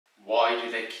Why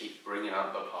do they keep bringing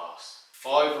up the past?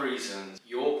 5 reasons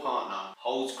your partner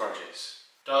holds grudges.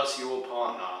 Does your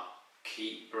partner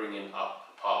keep bringing up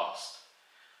the past?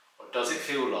 Or does it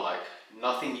feel like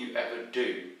nothing you ever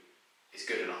do is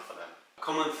good enough for them? A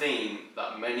common theme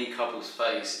that many couples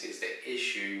face is the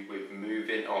issue with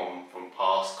moving on from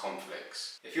past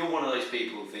conflicts. If you're one of those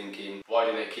people thinking,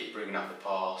 why do they keep bringing up the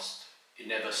past? It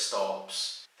never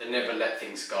stops. They never let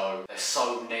things go. They're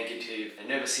so negative. They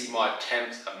never see my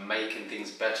attempts at making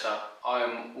things better. I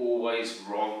am always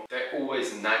wrong. They're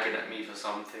always nagging at me for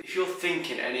something. If you're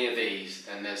thinking any of these,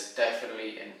 then there's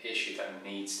definitely an issue that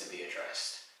needs to be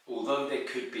addressed. Although there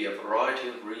could be a variety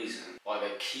of reasons why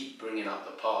they keep bringing up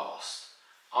the past,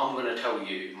 I'm going to tell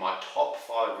you my top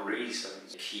 5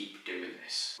 reasons to keep doing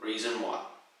this. Reason 1,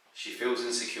 she feels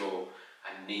insecure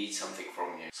and needs something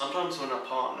from you. Sometimes when a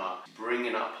partner is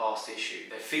bringing up past issues,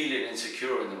 they're feeling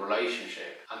insecure in the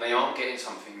relationship and they aren't getting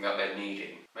something that they're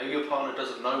needing. Maybe your partner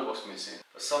doesn't know what's missing,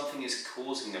 but something is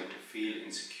causing them to feel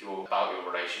insecure about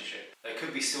your relationship. They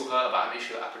could be still hurt about an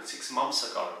issue that happened 6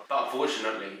 months ago, but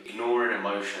unfortunately, ignoring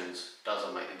emotions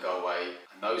doesn't make them go away,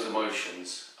 and those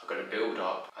emotions are going to build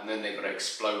up and then they're going to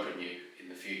explode on you in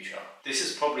the future. This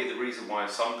is probably the reason why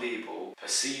some people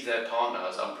perceive their partner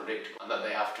as unpredictable and that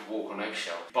they have to walk on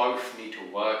eggshells. Both need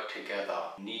to work together,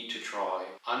 need to try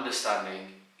understanding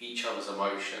each other's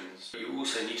emotions. You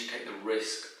also need to take the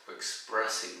risk of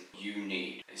expressing what you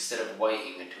need instead of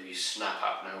waiting until you snap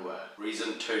out of nowhere.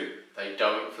 Reason 2, they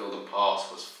don't feel the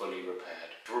past was fully repaired.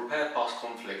 To repair past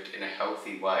conflict in a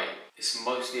healthy way, it's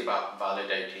mostly about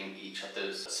validating each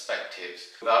other's perspectives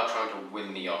without trying to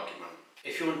win the argument.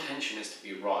 If your intention is to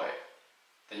be right,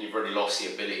 then you've already lost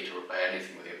the ability to repair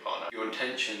anything with your partner. Your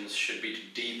intentions should be to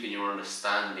deepen your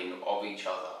understanding of each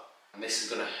other, and this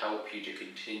is going to help you to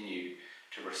continue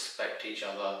to respect each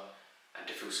other and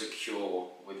to feel secure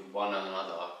with one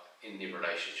another in the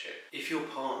relationship. If your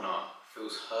partner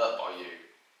feels hurt by you,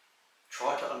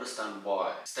 try to understand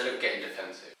why, instead of getting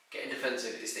defensive. Getting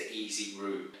defensive is the easy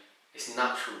route. It's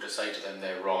natural to say to them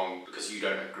they're wrong because you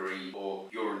don't agree or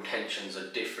your intentions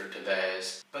are different to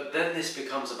theirs. But then this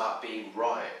becomes about being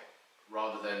right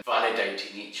rather than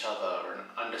validating each other and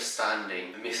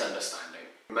understanding the misunderstanding.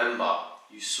 Remember,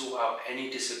 you sort out any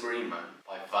disagreement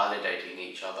by validating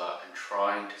each other and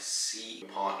trying to see your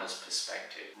partner's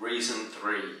perspective. Reason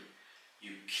 3,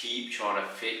 you keep trying to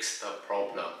fix the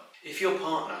problem. If your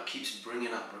partner keeps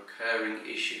bringing up recurring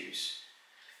issues,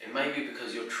 it may be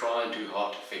because you're trying too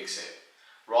hard to fix it,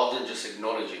 rather than just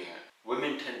acknowledging it.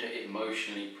 Women tend to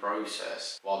emotionally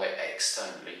process while they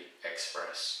externally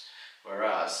express,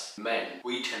 whereas men,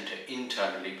 we tend to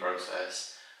internally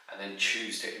process and then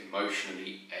choose to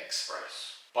emotionally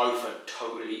express. Both are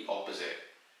totally opposite.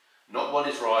 Not one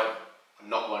is right and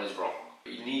not one is wrong.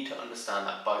 But you need to understand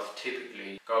that both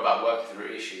typically go about working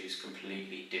through issues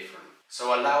completely different.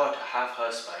 So allow her to have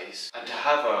her space and to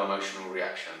have her emotional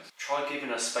reactions. Try giving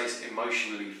her space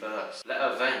emotionally first. Let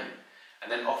her vent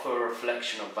and then offer a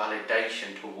reflection of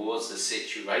validation towards the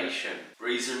situation.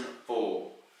 Reason 4,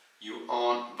 you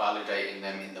aren't validating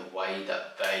them in the way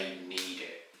that they need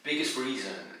it. The biggest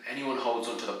reason anyone holds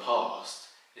on to the past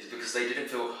is because they didn't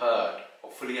feel heard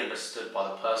or fully understood by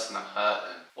the person that hurt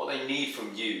them. What they need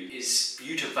from you is for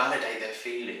you to validate their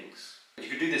feelings. You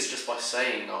could do this just by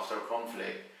saying after a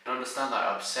conflict, I understand that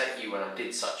I upset you when I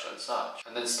did such and such,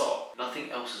 and then stop. Nothing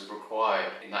else is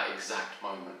required in that exact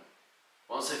moment.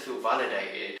 Once they feel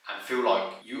validated and feel like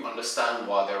you understand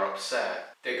why they're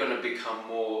upset, they're going to become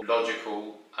more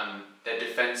logical and their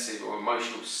defensive or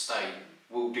emotional state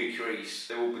will decrease.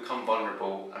 They will become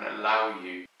vulnerable and allow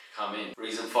you to come in.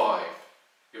 Reason 5,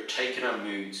 you're taking her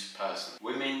moods personally.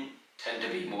 Women tend to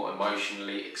be more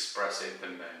emotionally expressive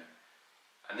than men.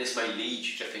 And this may lead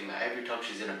you to think that every time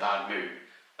she's in a bad mood,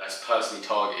 that's personally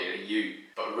targeted at you.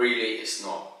 But really it's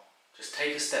not. Just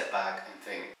take a step back and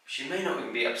think. She may not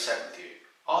even be upset with you.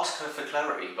 Ask her for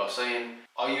clarity by saying,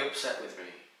 are you upset with me?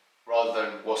 Rather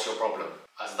than, what's your problem?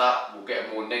 As that will get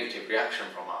a more negative reaction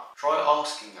from her. Try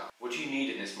asking her, what do you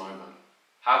need in this moment?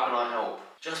 How can I help?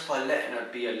 Just by letting her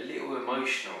be a little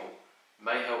emotional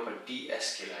may help her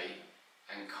de-escalate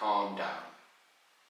and calm down.